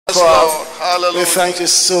Lord. We Hallelujah. thank you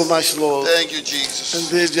so much, Lord. Thank you,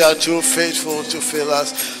 Jesus. Indeed, you are too faithful to fail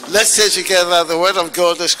us. Let's say together, the word of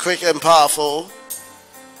God is quick and powerful.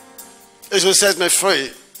 It will set me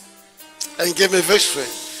free and give me victory.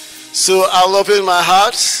 So I'll open my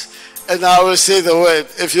heart and I will say the word.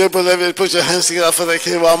 If you believe it, put your hands together for the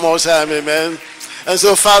King one more time. Amen. And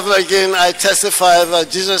so, Father, again, I testify that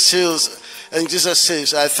Jesus heals and Jesus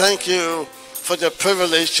saves. I thank you for the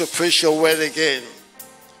privilege to preach your word again.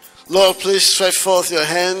 Lord, please stretch forth your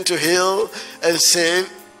hand to heal and save,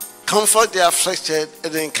 comfort the afflicted,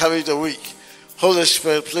 and encourage the weak. Holy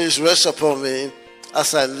Spirit, please rest upon me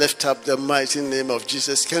as I lift up the mighty name of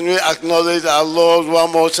Jesus. Can we acknowledge our Lord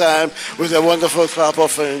one more time with a wonderful clap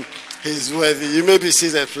of him? He's worthy. You may be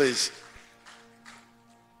seated, please.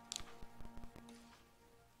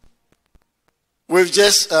 We've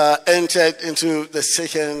just entered into the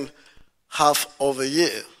second half of the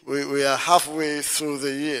year. We are halfway through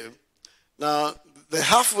the year. Now, the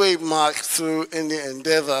halfway mark through any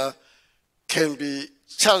endeavor can be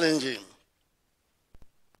challenging.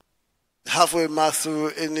 Halfway mark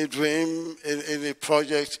through any dream, any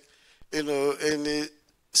project, any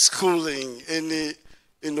schooling, any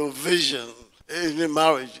vision, any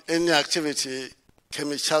marriage, any activity can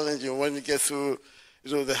be challenging when you get through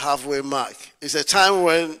the halfway mark. It's a time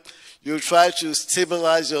when you try to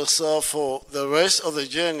stabilize yourself for the rest of the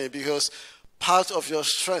journey because part of your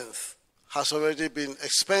strength has already been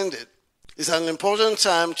expended. It's an important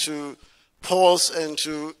time to pause and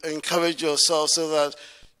to encourage yourself so that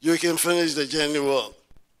you can finish the journey well.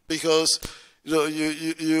 Because you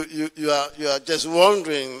are just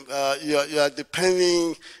wondering, you are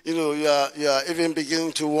depending, you are even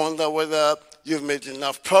beginning to wonder whether you've made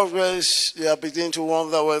enough progress. You are beginning to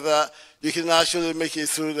wonder whether you can actually make it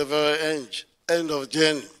through the very end of the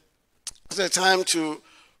journey. It's a time to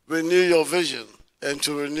renew your vision and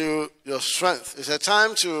to renew your strength. It's a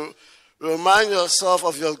time to remind yourself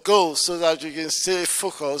of your goals so that you can stay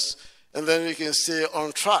focused and then you can stay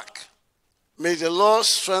on track. May the Lord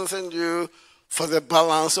strengthen you for the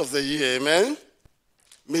balance of the year. Amen.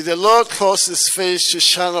 May the Lord cause his face to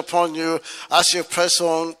shine upon you as you press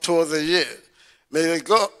on toward the year. May the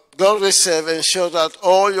God we serve ensure that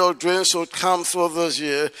all your dreams would come through this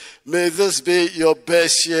year. May this be your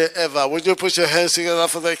best year ever. Would you put your hands together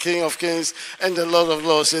for the King of Kings and the Lord of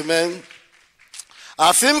Lords? Amen.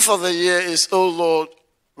 Our theme for the year is, O Lord,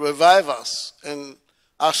 revive us. And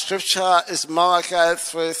our scripture is Malachi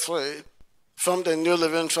 3:3 from the New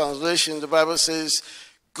Living Translation. The Bible says,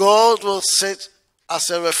 God will sit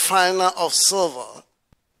as a refiner of silver,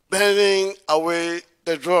 burning away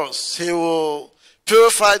the dross. He will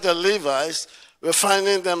purify the Levites,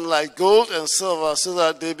 refining them like gold and silver, so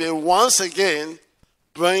that they may once again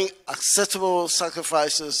bring acceptable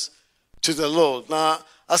sacrifices to the Lord. Now,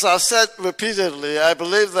 as I've said repeatedly, I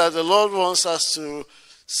believe that the Lord wants us to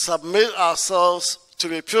submit ourselves to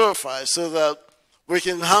be purified so that we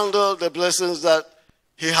can handle the blessings that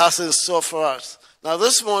he has in store for us. Now,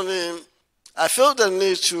 this morning, I felt the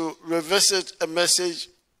need to revisit a message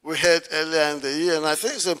we heard earlier in the year, and I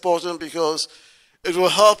think it's important because it will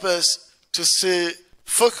help us to stay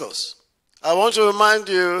focused. I want to remind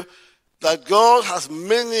you that God has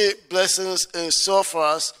many blessings in store for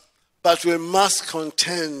us, but we must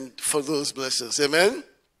contend for those blessings. Amen?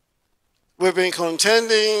 We've been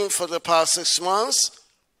contending for the past 6 months.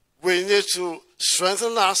 We need to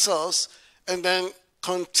strengthen ourselves and then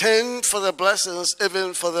contend for the blessings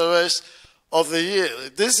even for the rest of the year.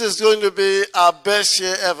 This is going to be our best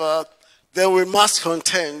year ever. Then we must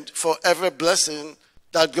contend for every blessing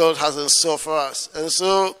that God has in store for us. And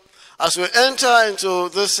so, as we enter into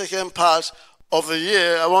this second part of the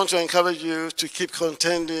year, I want to encourage you to keep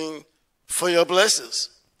contending for your blessings.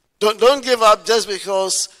 Don't give up just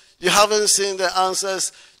because you haven't seen the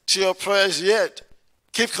answers to your prayers yet.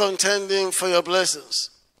 Keep contending for your blessings.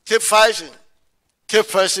 Keep fighting. Keep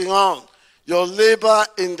pressing on. Your labor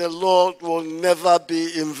in the Lord will never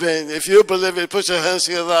be in vain. If you believe it, put your hands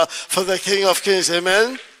together for the King of Kings.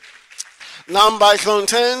 Amen. Now, by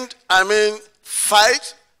contend, I mean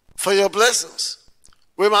fight for your blessings.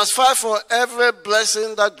 We must fight for every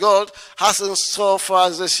blessing that God has in store for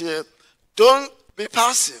us this year. Don't be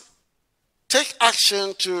passive. Take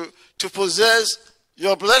action to possess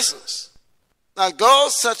your blessings. Now,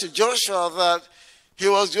 God said to Joshua that he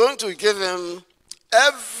was going to give him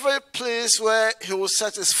every place where he would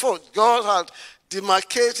set his foot. God had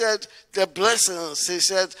demarcated the blessings. He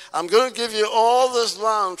said, I'm going to give you all this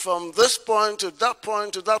land from this point to that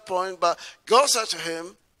point to that point. But God said to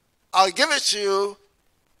him, I'll give it to you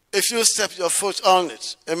if you step your foot on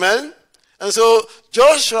it. Amen? And so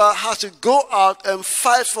Joshua had to go out and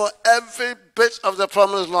fight for every bit of the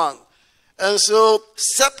promised land. And so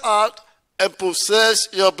step out and possess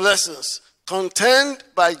your blessings. Contend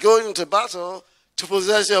by going into battle to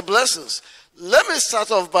possess your blessings. Let me start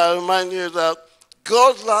off by reminding you that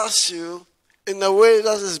God loves you in a way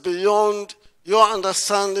that is beyond your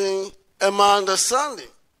understanding and my understanding.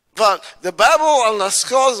 But the Bible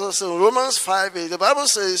underscores us in Romans 5:8. The Bible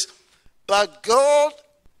says, but God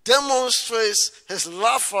demonstrates his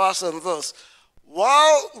love for us in this.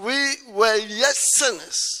 While we were yet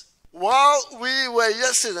sinners,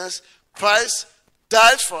 Christ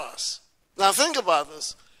died for us. Now think about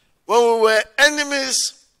this. When we were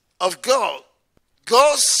enemies of God,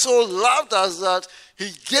 God so loved us that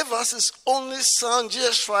he gave us his only son,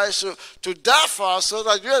 Jesus Christ, to die for us so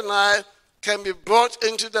that you and I can be brought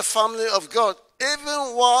into the family of God.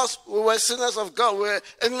 Even whilst we were sinners of God, we were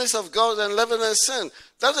enemies of God and living in sin.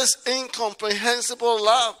 That is incomprehensible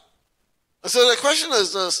love. And so the question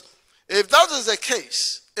is this: if that is the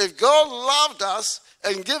case, if God loved us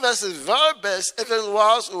and gave us his very best, even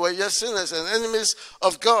whilst we were yet sinners and enemies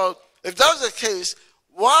of God, if that is the case,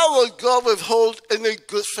 why would God withhold any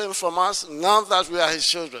good thing from us now that we are his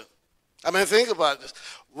children? I mean, think about this.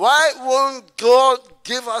 Why won't God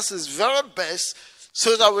give us his very best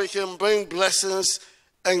so that we can bring blessings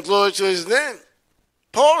and glory to his name?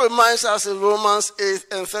 Paul reminds us in Romans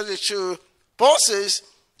 8:32, Paul says,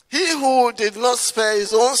 he who did not spare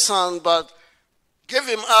his own son but gave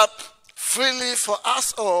him up freely for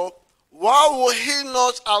us all, why will he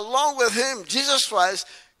not, along with him, Jesus Christ,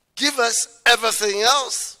 give us everything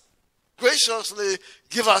else? Graciously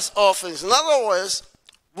give us all things. In other words,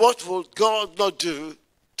 what will God not do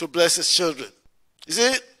to bless his children? You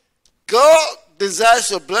see, God desires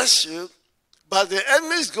to bless you, but the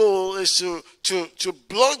enemy's goal is to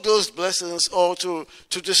block those blessings or to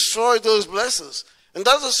destroy those blessings. And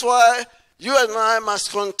that is why you and I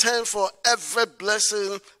must contend for every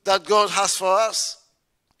blessing that God has for us.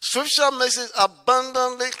 Scripture makes it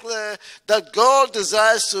abundantly clear that God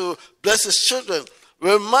desires to bless his children.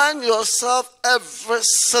 Remind yourself every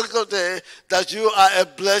single day that you are a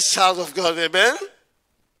blessed child of God. Amen?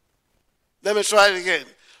 Let me try it again.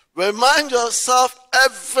 Remind yourself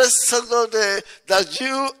every single day that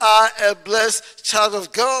you are a blessed child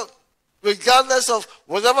of God. Regardless of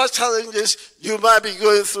whatever challenges you might be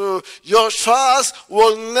going through, your trials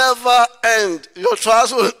will never end. Your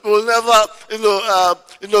trials will never,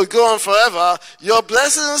 go on forever. Your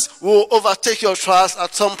blessings will overtake your trials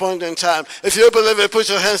at some point in time. If you believe it, put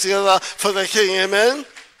your hands together for the King. Amen.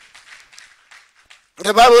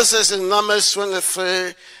 The Bible says in Numbers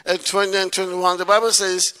 23 and 20 and 21, the Bible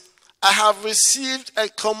says, I have received a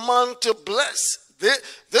command to bless. This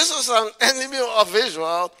was an enemy of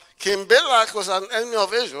Israel. King Balak was an enemy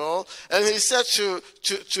of Israel, and he said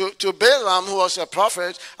to Balaam, who was a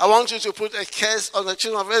prophet, I want you to put a curse on the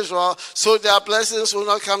children of Israel so their blessings will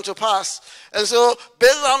not come to pass. And so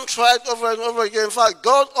Balaam tried over and over again. In fact,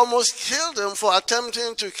 God almost killed him for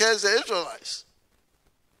attempting to curse the Israelites.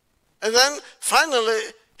 And then finally,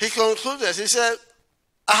 he concluded. He said,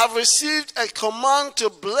 I have received a command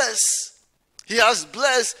to bless. He has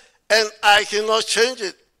blessed, and I cannot change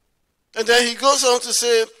it. And then he goes on to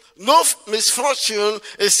say, no misfortune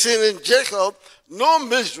is seen in Jacob, no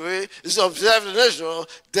misery is observed in Israel.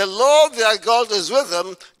 The Lord their God is with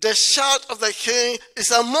them, the shout of the king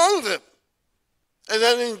is among them. And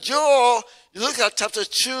then in Joel, you look at chapter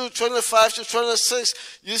 2, 25 to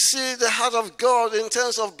 26, you see the heart of God in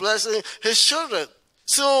terms of blessing his children.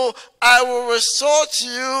 So I will restore to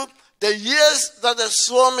you the years that the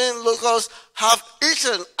swarming locusts have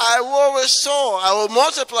eaten. I will restore, I will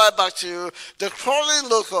multiply back to you the crawling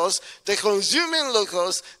locusts, the consuming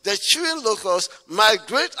locusts, the chewing locusts, my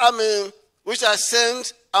great army which I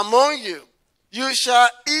send among you. You shall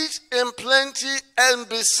eat in plenty and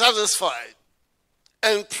be satisfied,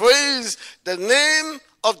 and praise the name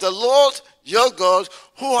of the Lord your God,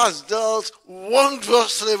 who has dealt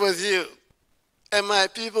wondrously with you. And my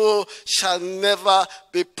people shall never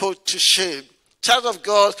be put to shame. Child of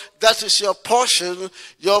God, that is your portion.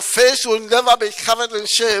 Your face will never be covered in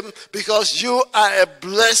shame because you are a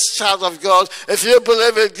blessed child of God. If you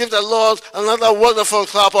believe it, give the Lord another wonderful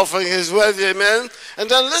clap offering his worthy. Amen. And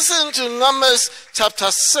then listen to Numbers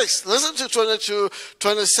chapter 6. Listen to 22,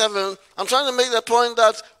 27. I'm trying to make the point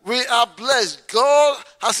that we are blessed. God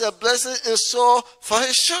has a blessing in store for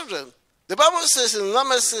his children. The Bible says in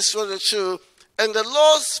Numbers 6, 22, and the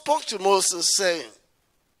Lord spoke to Moses, saying,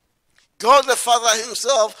 God the Father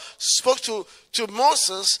himself spoke to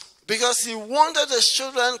Moses because he wanted the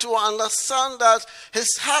children to understand that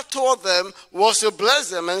his heart toward them was to bless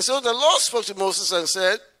them. And so the Lord spoke to Moses and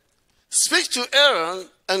said, speak to Aaron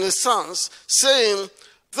and his sons, saying,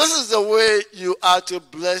 this is the way you are to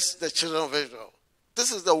bless the children of Israel.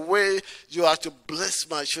 This is the way you are to bless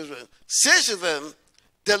my children. Say to them,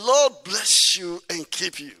 the Lord bless you and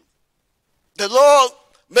keep you. The Lord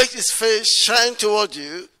make his face shine toward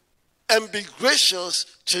you and be gracious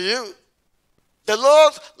to you. The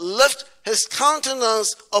Lord lift his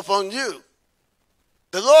countenance upon you.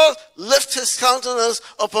 The Lord lift his countenance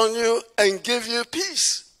upon you and give you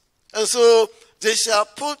peace. And so they shall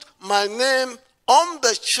put my name on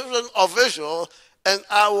the children of Israel, and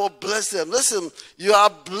I will bless them. Listen, you are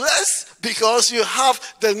blessed because you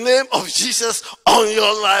have the name of Jesus on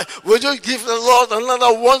your life. Would you give the Lord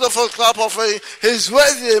another wonderful clap offering? He's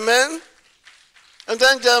worthy, amen? And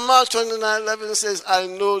then Jeremiah 29:11 says, I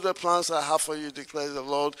know the plans I have for you, declares the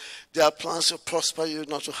Lord. They are plans to prosper you,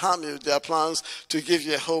 not to harm you. They are plans to give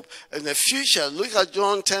you hope in the future. Look at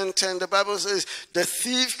John 10:10. The Bible says, the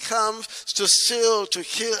thief comes to steal, to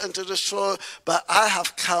kill, and to destroy, but I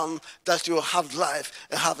have come that you will have life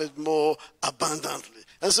and have it more abundantly.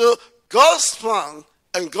 And so God's plan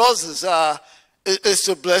and God's desire is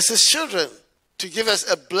to bless his children, to give us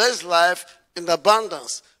a blessed life in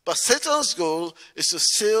abundance. But Satan's goal is to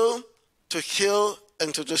steal, to kill,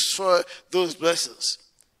 and to destroy those blessings,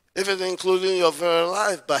 even including your very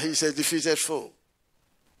life, but he's a defeated foe.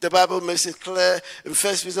 The Bible makes it clear in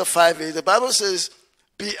 1 Peter 5:8. The Bible says,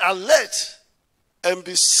 be alert and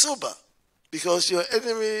be sober, because your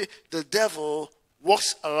enemy, the devil,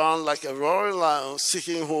 walks around like a roaring lion,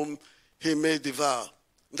 seeking whom he may devour.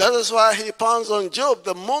 That is why he pounds on Job.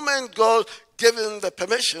 The moment God gave him the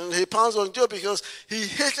permission, he pounced on Job because he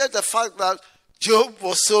hated the fact that Job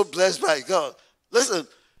was so blessed by God. Listen,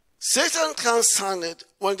 Satan can't stand it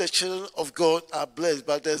when the children of God are blessed,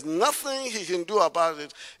 but there's nothing he can do about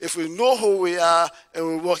it if we know who we are and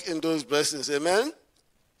we walk in those blessings. Amen?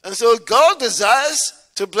 And so God desires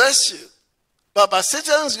to bless you, but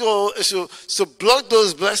Satan's goal is to block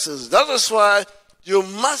those blessings. That is why you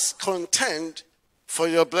must contend for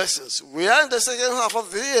your blessings. We are in the second half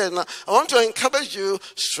of the year. Now, I want to encourage you,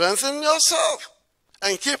 strengthen yourself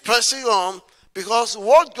and keep pressing on, because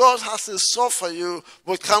what God has in store for you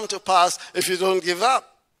will come to pass if you don't give up.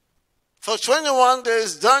 For 21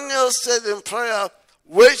 days, Daniel stayed in prayer,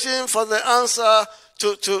 waiting for the answer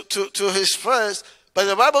to his prayers. But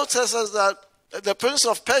the Bible tells us that the prince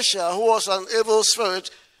of Persia, who was an evil spirit,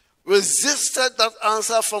 resisted that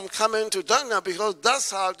answer from coming to Daniel, because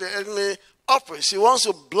that's how the enemy operates. He wants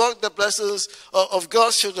to block the blessings of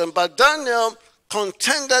God's children. But Daniel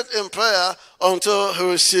contended in prayer until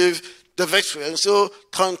he received the victory. And so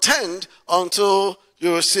contend until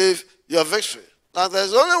you receive your victory. Now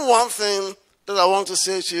there's only one thing that I want to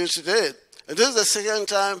say to you today. And this is the second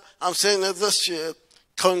time I'm saying it this year.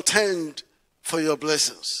 Contend for your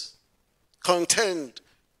blessings. Contend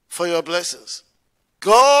for your blessings.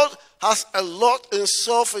 God has a lot in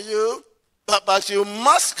store for you, but you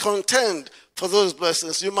must contend for those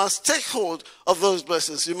blessings. You must take hold of those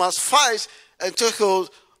blessings. You must fight and take hold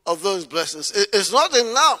of those blessings. It's not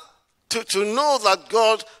enough to know that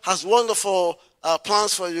God has wonderful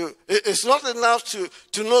plans for you. It's not enough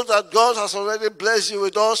to know that God has already blessed you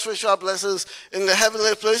with all spiritual blessings in the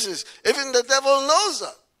heavenly places. Even the devil knows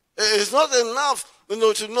that. It's not enough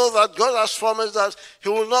to know that God has promised that he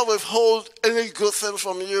will not withhold any good thing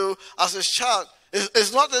from you as a child.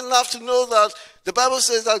 It's not enough to know that the Bible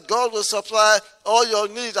says that God will supply all your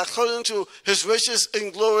needs according to his riches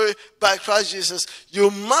in glory by Christ Jesus.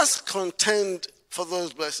 You must contend for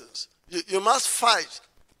those blessings. You must fight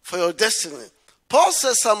for your destiny. Paul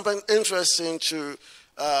says something interesting to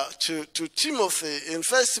Timothy in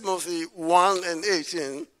 1 Timothy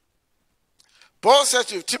 1:18. Paul said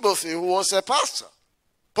to Timothy, who was a pastor,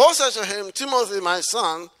 Paul said to him, Timothy, my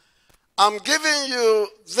son, I'm giving you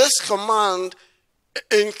this command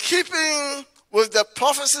in keeping with the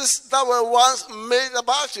prophecies that were once made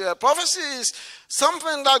about you. A prophecy is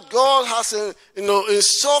something that God has in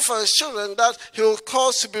store for his children that he will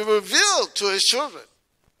cause to be revealed to his children.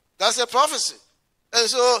 That's a prophecy. And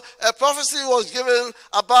so a prophecy was given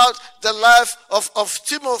about the life of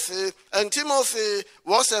Timothy, and Timothy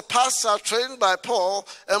was a pastor trained by Paul,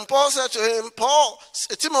 and Paul said to him,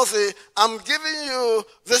 Timothy, I'm giving you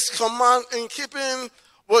this command in keeping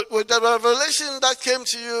with the revelation that came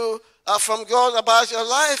to you from God about your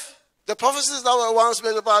life, the prophecies that were once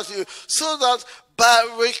made about you, so that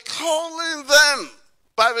by recalling them,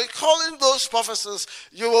 by recalling those prophecies,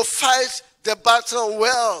 you will fight the battle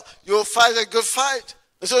well. You will fight a good fight.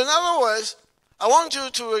 And so in other words, I want you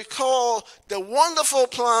to recall the wonderful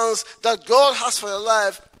plans that God has for your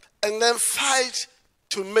life and then fight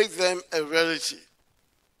to make them a reality.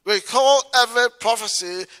 Recall every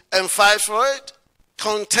prophecy and fight for it.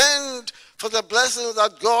 Contend for the blessings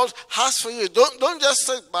that God has for you. Don't just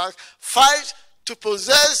sit back. Fight to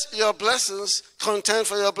possess your blessings. Contend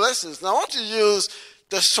for your blessings. Now I want to use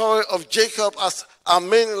the story of Jacob as our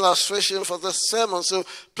main illustration for this sermon. So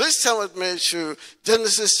please turn with me to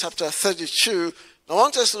Genesis chapter 32. I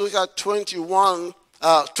want us to look at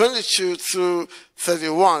 22 through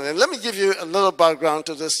 31. And let me give you a little background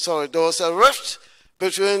to this story. There was a rift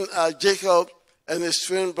between Jacob and his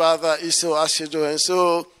twin brother Esau, as you do. And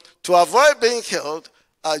so to avoid being killed,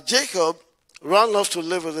 Jacob ran off to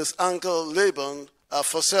live with his uncle Laban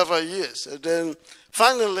for several years. And then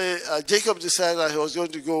finally, Jacob decided that he was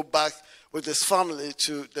going to go back with his family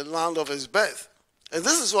to the land of his birth. And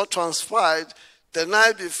this is what transpired the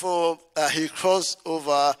night before he crossed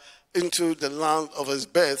over into the land of his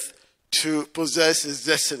birth to possess his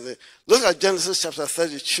destiny. Look at Genesis chapter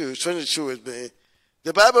 32, 22 with me.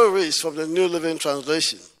 The Bible reads from the New Living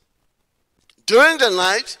Translation. During the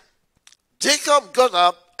night, Jacob got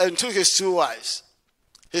up and took his 2 wives,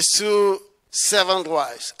 his 2 servant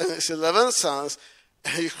wives, and his 11 sons,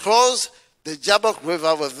 and he crossed the Jabbok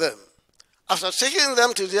River with them. After taking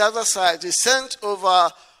them to the other side, he sent over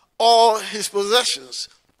all his possessions.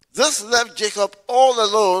 This left Jacob all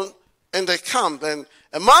alone in the camp, and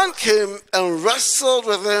a man came and wrestled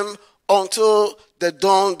with him until the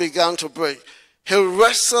dawn began to break. He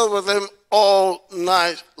wrestled with him all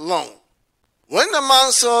night long. When the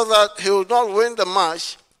man saw that he would not win the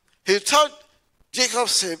match, he took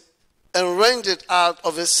Jacob's hip and wrenched it out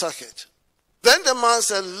of his socket. Then the man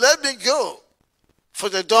said, "Let me go, for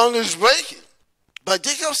the dawn is breaking." But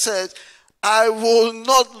Jacob said, "I will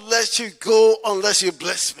not let you go unless you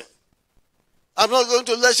bless me. I'm not going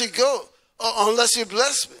to let you go unless you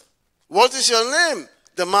bless me." "What is your name?"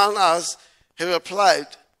 the man asked. He replied,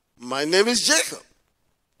 "My name is Jacob."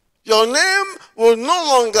 "Your name will no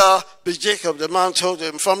longer be Jacob," the man told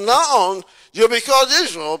him. "From now on, you'll be called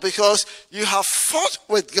Israel, because you have fought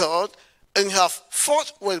with God and you have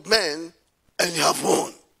fought with men and you have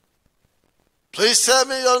won." "Please tell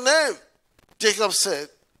me your name," Jacob said.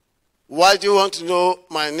 "Why do you want to know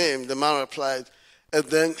my name?" the man replied. And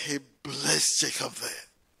then he blessed Jacob there.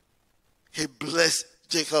 He blessed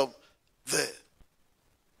Jacob there.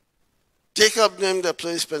 Jacob named the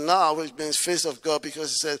place Peniel, which means face of God,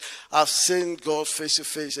 because he said, "I've seen God face to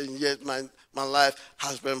face, and yet my life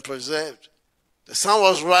has been preserved." The sun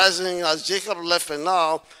was rising as Jacob left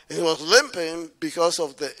Peniel, and he was limping because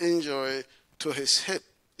of the injury to his hip.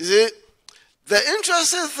 You see, the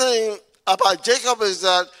interesting thing about Jacob is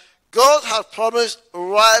that God had promised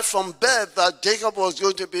right from birth that Jacob was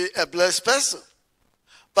going to be a blessed person.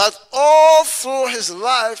 But all through his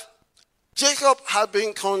life, Jacob had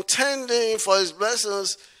been contending for his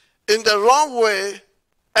blessings in the wrong way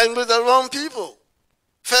and with the wrong people.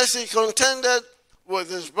 First, he contended with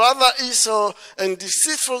his brother Esau and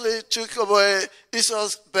deceitfully took away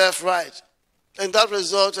Esau's birthright. And that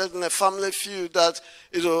resulted in a family feud that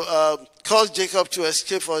caused Jacob to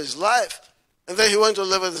escape for his life. And then he went to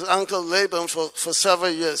live with his uncle Laban for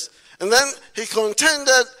several years. And then he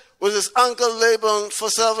contended with his uncle Laban for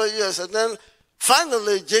several years. And then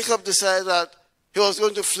finally, Jacob decided that he was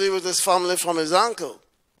going to flee with his family from his uncle.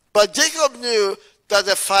 But Jacob knew that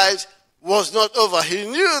the fight was not over. He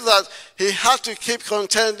knew that he had to keep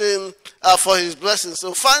contending for his blessings.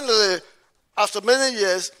 So finally, after many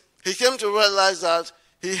years, he came to realize that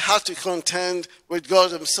he had to contend with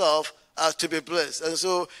God himself to be blessed. And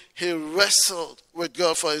so he wrestled with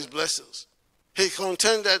God for his blessings. He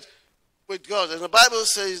contended with God. And the Bible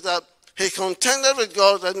says that he contended with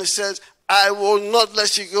God and he said, "I will not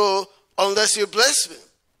let you go unless you bless me."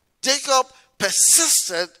 Jacob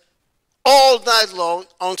persisted all night long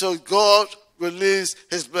until God released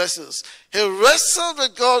his blessings. He wrestled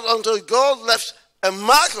with God until God left a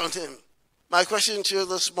mark on him. My question to you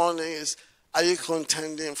this morning is, are you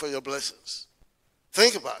contending for your blessings?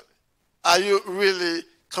 Think about it. Are you really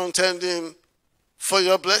contending for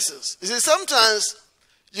your blessings? You see, sometimes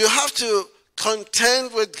you have to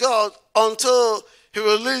contend with God until he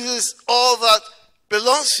releases all that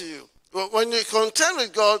belongs to you. When you contend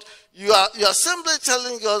with God, you are simply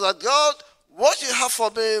telling God that, "God, what you have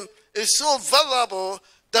for me is so valuable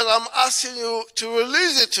that I'm asking you to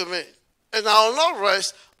release it to me. And I will not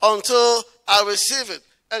rest until I receive it."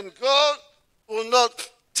 And God will not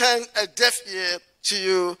turn a deaf ear to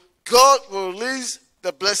you. God will release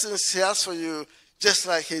the blessings he has for you, just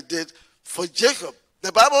like he did for Jacob.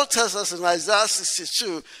 The Bible tells us in Isaiah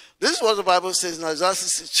 62, this is what the Bible says in Isaiah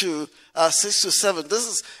 62, 6 to 7. This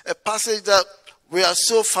is a passage that we are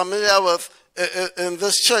so familiar with in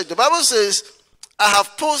this church. The Bible says, I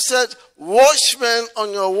have posted watchmen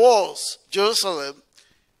on your walls, Jerusalem.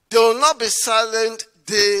 They will not be silent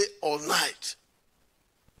day or night.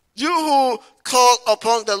 You who call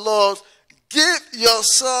upon the Lord, give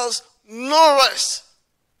yourselves no rest.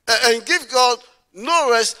 And give God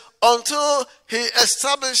no rest until he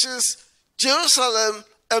establishes Jerusalem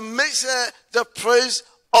and makes her the praise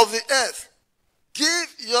of the earth.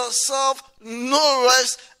 Give yourself no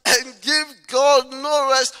rest and give God no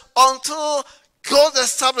rest until God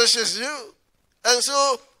establishes you. And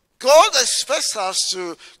so God expects us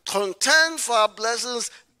to contend for our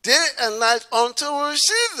blessings day and night until we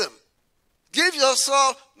receive them. Give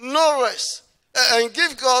yourself no rest and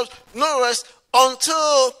give God no rest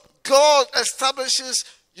until God establishes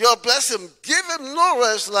your blessing. Give him no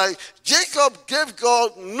rest like Jacob gave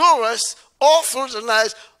God no rest all through the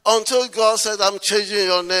night until God said, I'm changing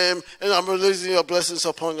your name and I'm releasing your blessings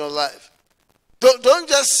upon your life. Don't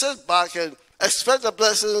just sit back and expect the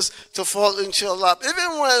blessings to fall into your lap.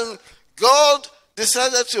 Even when God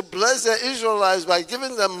decided to bless the Israelites by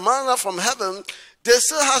giving them manna from heaven, they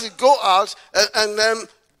still had to go out and then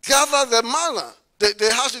gather the manna.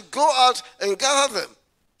 They had to go out and gather them.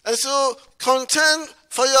 And so contend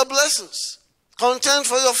for your blessings. Contend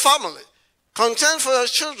for your family. Contend for your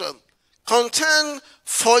children. Contend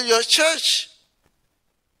for your church.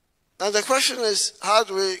 Now the question is, how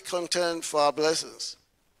do we contend for our blessings?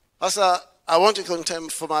 Pastor, I want to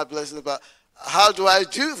contend for my blessings, but how do I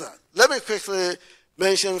do that? Let me quickly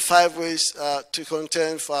mention 5 ways to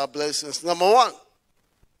contend for our blessings. Number 1,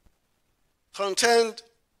 contend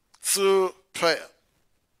through prayer.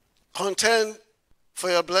 Contend for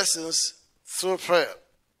your blessings through prayer.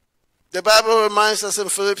 The Bible reminds us in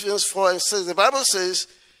Philippians 4 and 6, the Bible says,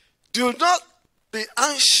 do not be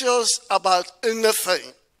anxious about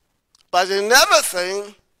anything, but in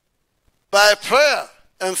everything, by prayer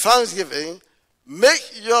and thanksgiving, make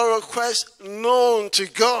your request known to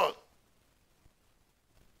God.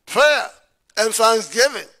 Prayer and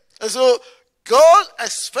thanksgiving. And so God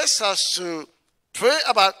expects us to pray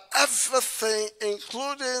about everything,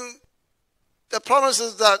 including the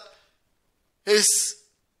promises that he's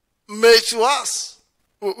made to us.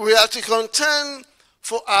 We are to contend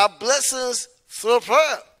for our blessings through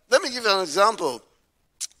prayer. Let me give you an example.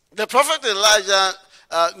 The prophet Elijah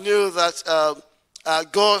knew that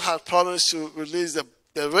God had promised to release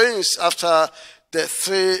the rains after the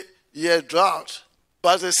 3-year drought.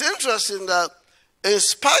 But it's interesting that in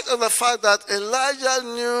spite of the fact that Elijah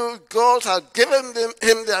knew God had given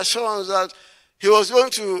him the assurance that he was going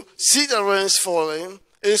to see the rains falling,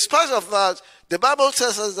 in spite of that, the Bible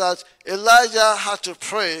tells us that Elijah had to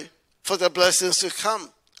pray for the blessings to come.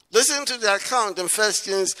 Listen to the account in 1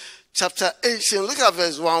 Kings chapter 18. Look at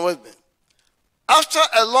verse 1 with me. After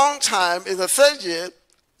a long time, in the 3rd year,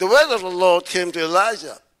 the word of the Lord came to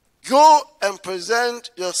Elijah. Go and present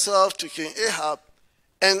yourself to King Ahab,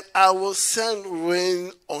 and I will send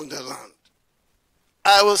rain on the land.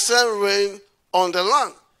 I will send rain on the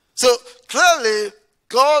land. So clearly,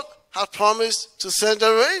 God had promised to send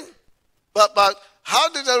the rain. But how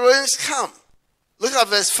did the rains come? Look at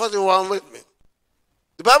verse 41 with me.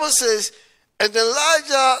 The Bible says, and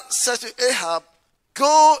Elijah said to Ahab,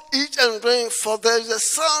 go eat and drink, for there is a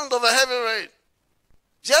sound of a heavy rain.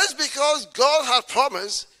 Just because God had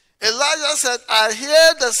promised, Elijah said, I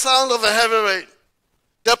hear the sound of a heavy rain.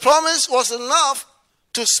 The promise was enough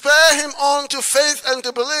to spur him on to faith and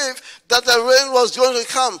to believe that the rain was going to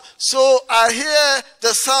come. So I hear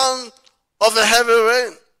the sound of a heavy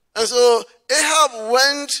rain. And so Ahab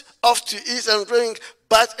went off to eat and drink,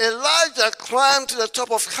 but Elijah climbed to the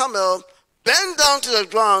top of Carmel, bent down to the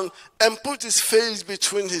ground, and put his face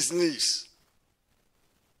between his knees.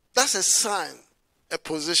 That's a sign, a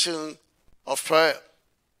position of prayer.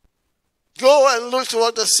 Go and look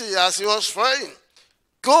toward the sea as he was praying.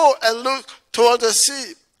 Go and look toward the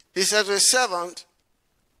sea, he said to his servant.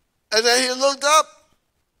 And then he looked up,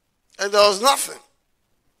 and there was nothing.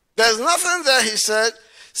 There's nothing there, he said.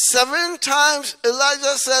 7 times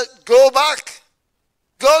Elijah said, go back.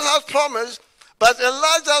 God had promised, but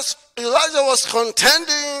Elijah was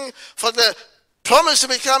contending for the promise to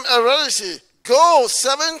become a reality. Go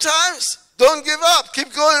 7 times. Don't give up.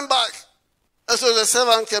 Keep going back. And so the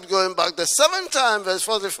servant kept going back. The 7th time, verse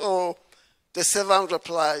 44, the servant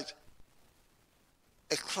replied,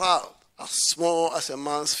 a cloud as small as a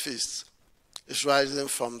man's fist is rising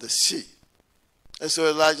from the sea. And so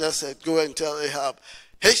Elijah said, go and tell Ahab,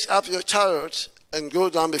 hitch up your chariot and go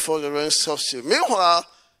down before the rain stops you. Meanwhile,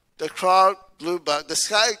 the crowd blew back, the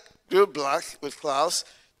sky grew black with clouds,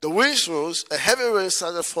 the winds rose, a heavy rain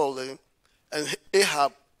started falling, and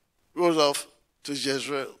Ahab rode off to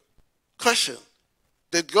Jezreel. Question: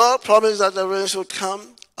 did God promise that the rain would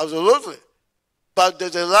come? Absolutely. But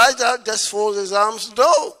did Elijah just fold his arms?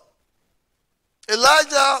 No.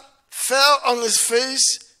 Elijah fell on his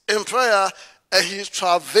face in prayer, and he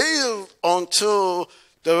travailed until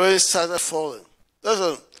the rain started falling.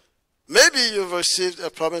 Listen, maybe you've received a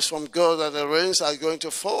promise from God that the rains are going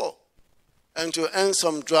to fall and to end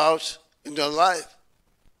some drought in your life.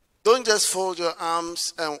 Don't just fold your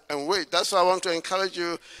arms and wait. That's why I want to encourage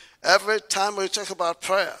you every time we talk about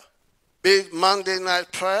prayer, be it Monday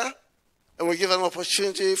night prayer, and we give an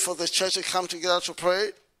opportunity for the church to come together to pray,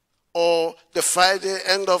 or the Friday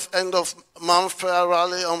end of month prayer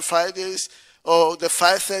rally on Fridays, or the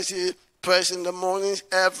 5:30 prayers in the morning.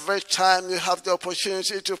 Every time you have the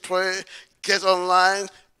opportunity to pray, get online,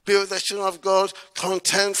 be with the children of God,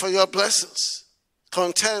 contend for your blessings.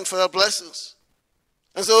 Contend for your blessings.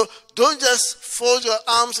 And so don't just fold your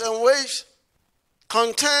arms and wait.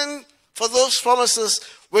 Contend for those promises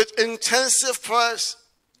with intensive prayers.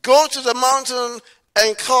 Go to the mountain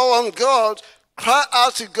and call on God. Cry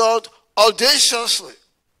out to God audaciously.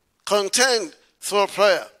 Contend through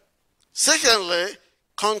prayer. Secondly,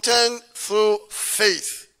 contend through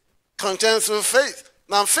faith. Contend through faith.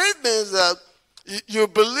 Now, faith means that you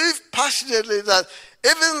believe passionately that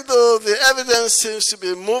even though the evidence seems to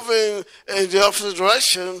be moving in the opposite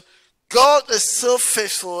direction, God is still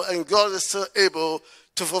faithful and God is still able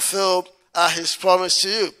to fulfill his promise to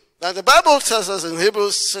you. Now, the Bible tells us in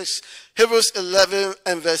Hebrews 11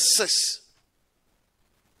 and verse 6.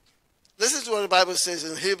 Listen to what the Bible says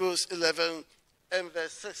in Hebrews 11 and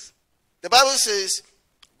verse 6. The Bible says,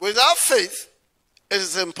 without faith, it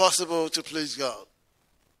is impossible to please God.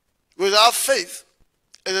 Without faith,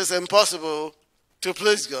 it is impossible to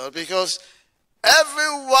please God, because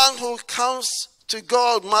everyone who comes to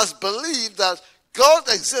God must believe that God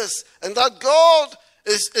exists and that God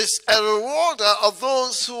is a rewarder of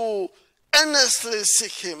those who earnestly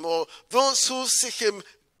seek him, or those who seek him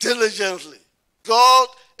diligently. God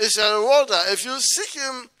is a rewarder. If you seek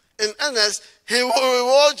him in earnest, he will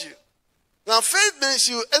reward you. Now, faith means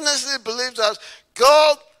you earnestly believe that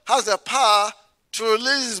God has the power to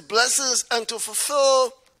release his blessings and to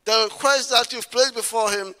fulfill the request that you've placed before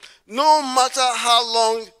him, no matter how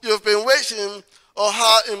long you've been waiting or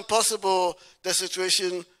how impossible the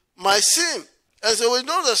situation might seem. And so we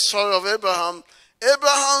know the story of Abraham.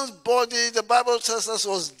 Abraham's body, the Bible tells us,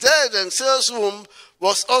 was dead, and Sarah's womb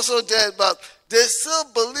was also dead, but they still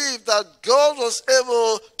believed that God was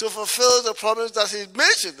able to fulfill the promise that he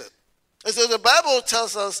made to them. And so the Bible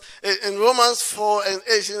tells us in Romans 4 and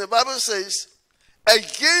 18, the Bible says,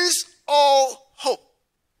 against all hope,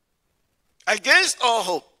 when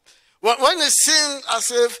it seemed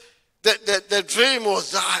as if the dream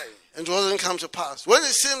was dying and wasn't come to pass, when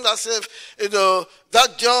it seemed as if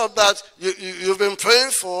that job that you've been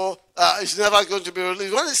praying for is never going to be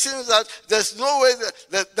released, when it seems that there's no way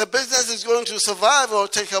that the business is going to survive or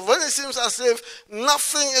take off, when it seems as if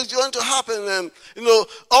nothing is going to happen, and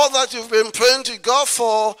all that you've been praying to God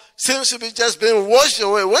for seems to be just being washed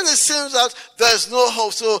away, when it seems that there's no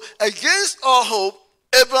hope. So against all hope,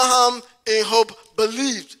 Abraham in hope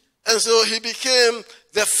believed, and so he became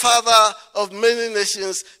the father of many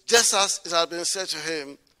nations, just as it had been said to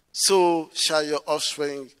him, so shall your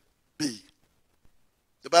offspring be.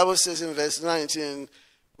 The Bible says in verse 19,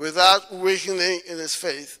 without weakening in his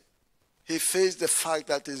faith, he faced the fact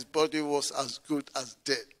that his body was as good as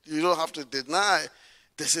dead. You don't have to deny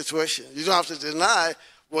the situation. You don't have to deny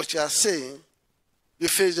what you are saying. You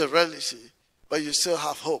face the reality, but you still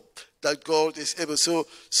have hope that God is able.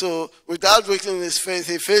 So without weakening his faith,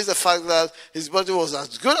 he faced the fact that his body was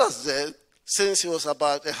as good as dead, since he was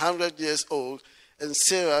about 100 years old, and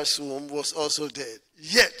Sarah's womb was also dead.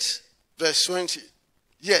 Yet, verse 20,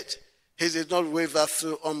 yet he did not waver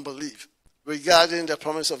through unbelief regarding the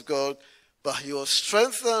promise of God, but he was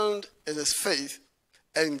strengthened in his faith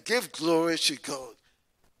and gave glory to God,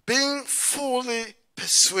 being fully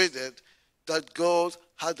persuaded that God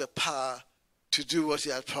had the power to do what he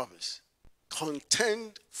had promised.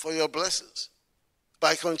 Contend for your blessings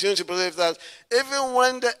by continuing to believe that even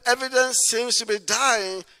when the evidence seems to be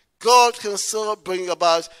dying, God can still bring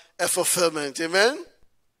about a fulfillment. Amen?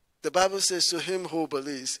 The Bible says, to him who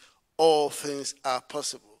believes, all things are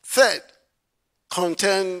possible. Third,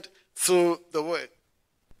 contend through the word.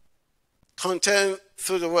 Contend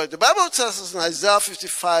through the word. The Bible tells us in Isaiah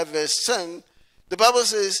 55 verse 10, the Bible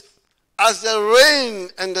says, as the rain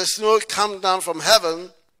and the snow come down from heaven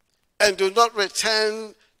and do not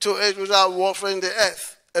return to it without watering the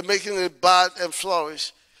earth and making it bud and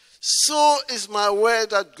flourish, so is my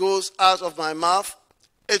word that goes out of my mouth.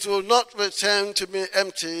 It will not return to me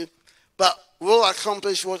empty, but will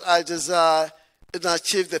accomplish what I desire and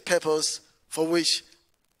achieve the purpose for which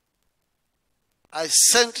I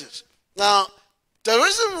sent it. Now, the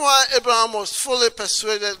reason why Abraham was fully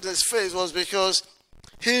persuaded in his faith was because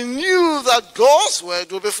he knew that God's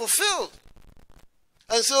word would be fulfilled.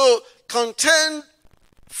 And so, contend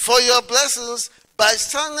for your blessings by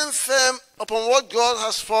standing firm upon what God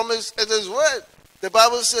has promised in his word. The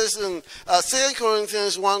Bible says in 2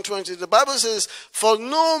 Corinthians 1:20, the Bible says, for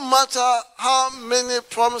no matter how many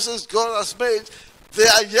promises God has made, they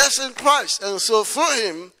are yes in Christ. And so through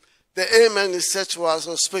him, the amen is said to us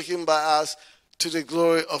or speaking by us to the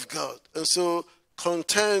glory of God. And so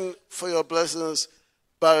contend for your blessings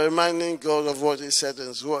by reminding God of what he said in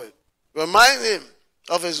his word. Remind him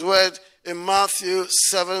of his word in Matthew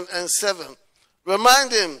 7:7.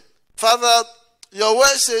 Remind him, Father, your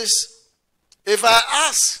word says, if I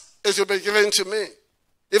ask, it will be given to me.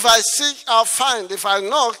 If I seek, I'll find. If I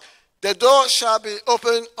knock, the door shall be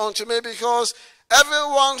opened unto me, because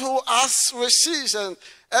everyone who asks receives, and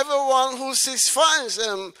everyone who seeks finds,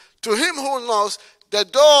 and to him who knocks, the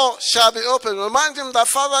door shall be opened. Remind him that,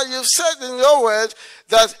 Father, you've said in your word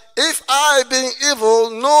that if I, being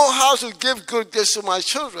evil, know how to give good gifts to my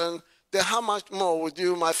children, then how much more would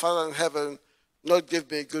you, my Father in heaven, not give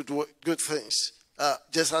me good things,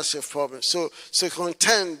 just as you've promised. So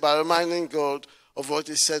contend by reminding God of what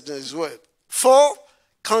he said in his word. 4,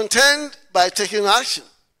 contend by taking action.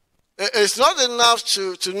 It's not enough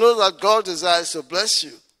to know that God desires to bless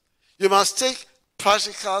you. You must take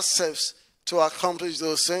practical steps to accomplish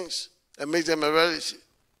those things and make them a reality.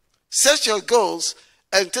 Set your goals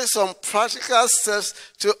and take some practical steps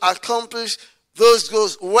to accomplish those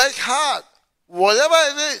goals. Work hard, whatever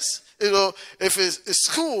it is. If it's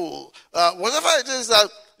school, whatever it is that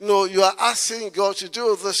you are asking God to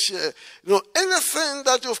do this year. Anything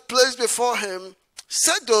that you've placed before him,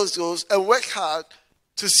 set those goals and work hard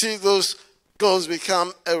to see those goals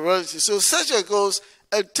become a reality. So set your goals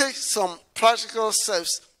and take some practical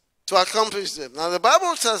steps to accomplish them. Now the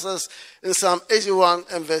Bible tells us in Psalm 81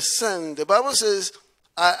 and verse 10, the Bible says,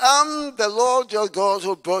 I am the Lord your God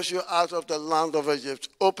who brought you out of the land of Egypt.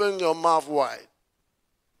 Open your mouth wide,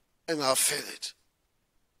 and I'll fill it.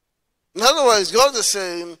 In other words, God is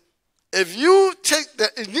saying, if you take the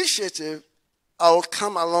initiative, I will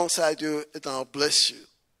come alongside you and I'll bless you.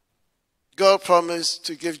 God promised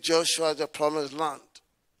to give Joshua the promised land,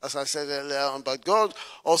 as I said earlier on. But God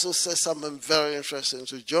also said something very interesting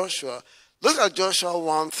to Joshua. Look at Joshua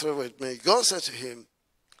 1:3 with me. God said to him,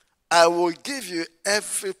 I will give you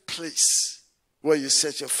every place where you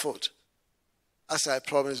set your foot, as I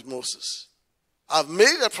promised Moses. I've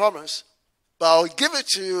made a promise, but I'll give it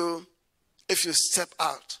to you if you step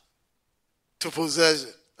out to possess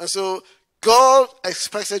it. And so God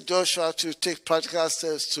expected Joshua to take practical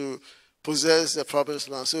steps to possess the promised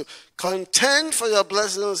land. So contend for your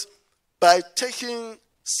blessings by taking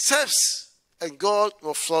steps, and God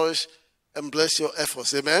will flourish and bless your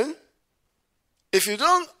efforts. Amen? If you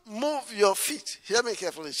don't move your feet, hear me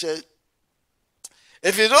carefully, church.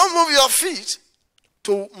 If you don't move your feet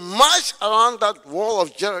to march around that wall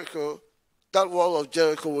of Jericho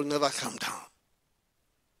will never come down.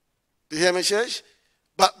 Do you hear me, church?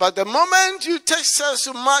 But the moment you take steps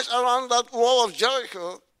to march around that wall of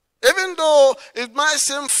Jericho, even though it might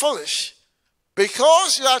seem foolish,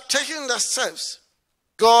 because you are taking the steps,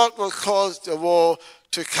 God will cause the wall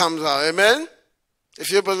to come down. Amen?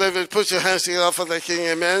 If you believe it, put your hands together for the King.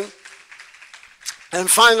 Amen? And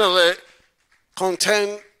finally,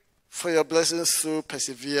 contend for your blessings through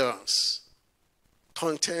perseverance.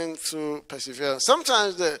 Contend through perseverance.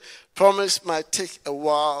 Sometimes the promise might take a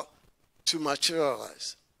while to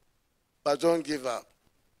materialize, but don't give up.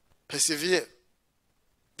 Persevere.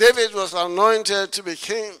 David was anointed to be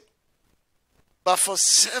king, but for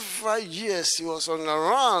several years he was on the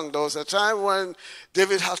run. There was a time when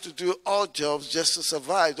David had to do odd jobs just to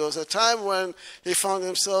survive. There was a time when he found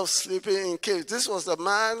himself sleeping in caves. This was the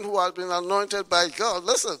man who had been anointed by God.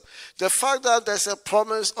 Listen, the fact that there's a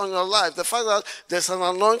promise on your life, the fact that there's an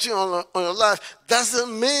anointing on your life,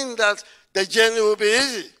 doesn't mean that the journey will be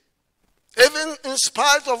easy. Even in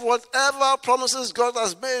spite of whatever promises God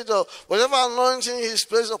has made, or whatever anointing he's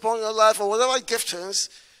placed upon your life, or whatever giftings,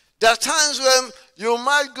 there are times when you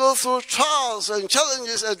might go through trials and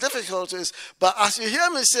challenges and difficulties, but as you hear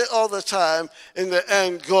me say all the time, in the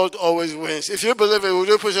end, God always wins. If you believe it, would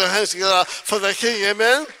you put your hands together for the King?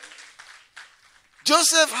 Amen?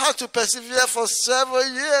 Joseph had to persevere for several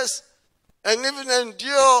years and even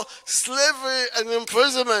endure slavery and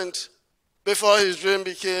imprisonment before his dream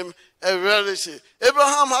became a reality.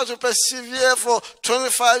 Abraham had to persevere for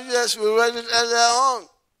 25 years. We read it earlier on.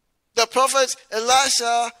 The prophet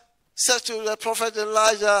Elisha said to the prophet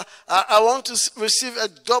Elijah, I want to receive a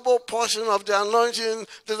double portion of the anointing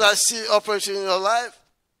that I see operating in your life.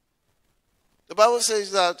 The Bible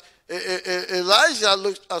says that Elijah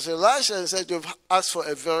looked at Elisha and said, you've asked for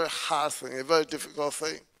a very hard thing, a very difficult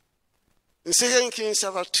thing. In 2 Kings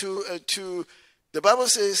chapter 2, the Bible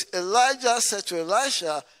says, Elijah said to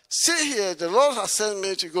Elisha, see here, the Lord has sent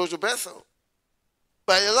me to go to Bethel.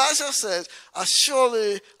 But Elisha said, as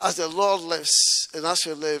surely as the Lord lives and as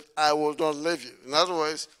you live, I will not leave you. In other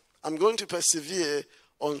words, I'm going to persevere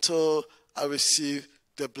until I receive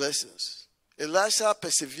the blessings. Elisha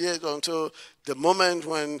persevered until the moment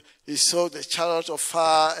when he saw the chariot of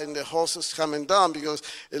fire and the horses coming down, because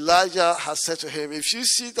Elijah had said to him, if you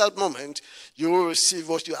see that moment, you will receive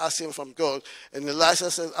what you're asking from God. And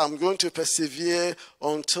Elisha said, I'm going to persevere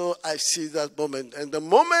until I see that moment. And the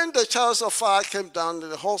moment the chariots of fire came down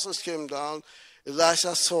and the horses came down,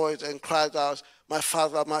 Elisha saw it and cried out, my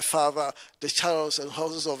father, the chariots and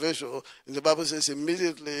horses of Israel. And the Bible says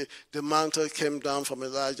immediately the mantle came down from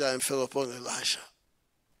Elijah and fell upon Elisha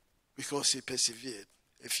because he persevered.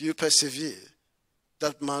 If you persevere,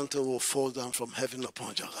 that mantle will fall down from heaven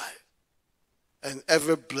upon your life. And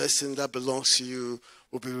every blessing that belongs to you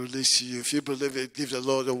will be released to you. If you believe it, give the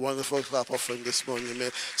Lord a wonderful clap offering this morning.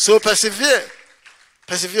 Amen. So persevere.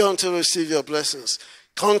 Persevere until you receive your blessings.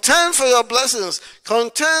 Contend for your blessings.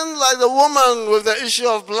 Contend like the woman with the issue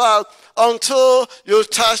of blood until you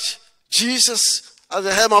touch Jesus at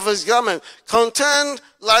the hem of his garment. Contend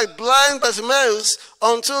like blind Bartimaeus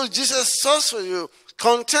until Jesus sought for you.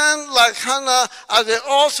 Contend like Hannah at the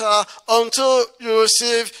altar until you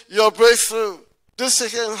receive your breakthrough. This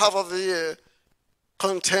second half of the year,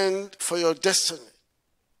 contend for your destiny.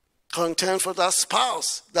 Contend for that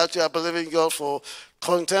spouse that you are believing God for.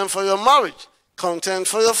 Contend for your marriage. Contend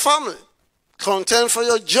for your family. Contend for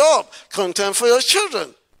your job. Contend for your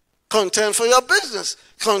children. Contend for your business.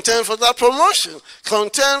 Contend for that promotion.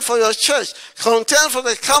 Contend for your church. Contend for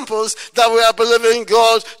the campus that we are believing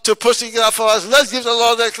God to put together for us. Let's give the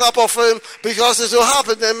Lord a clap of him because it will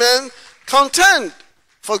happen. Amen. Contend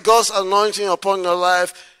for God's anointing upon your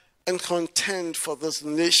life and contend for this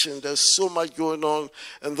nation. There's so much going on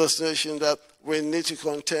in this nation that we need to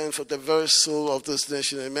contend for the very soul of this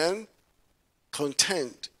nation. Amen.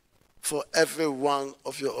 Contend for every one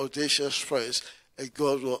of your audacious prayers, and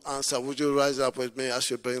God will answer. Would you rise up with me as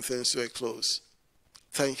we bring things to a close?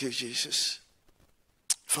 Thank you, Jesus.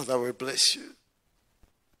 Father, we bless you.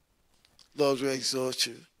 Lord, we exalt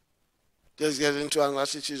you. Let's get into an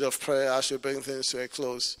attitude of prayer as we bring things to a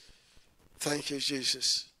close. Thank you,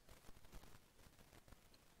 Jesus.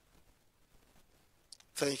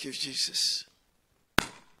 Thank you, Jesus.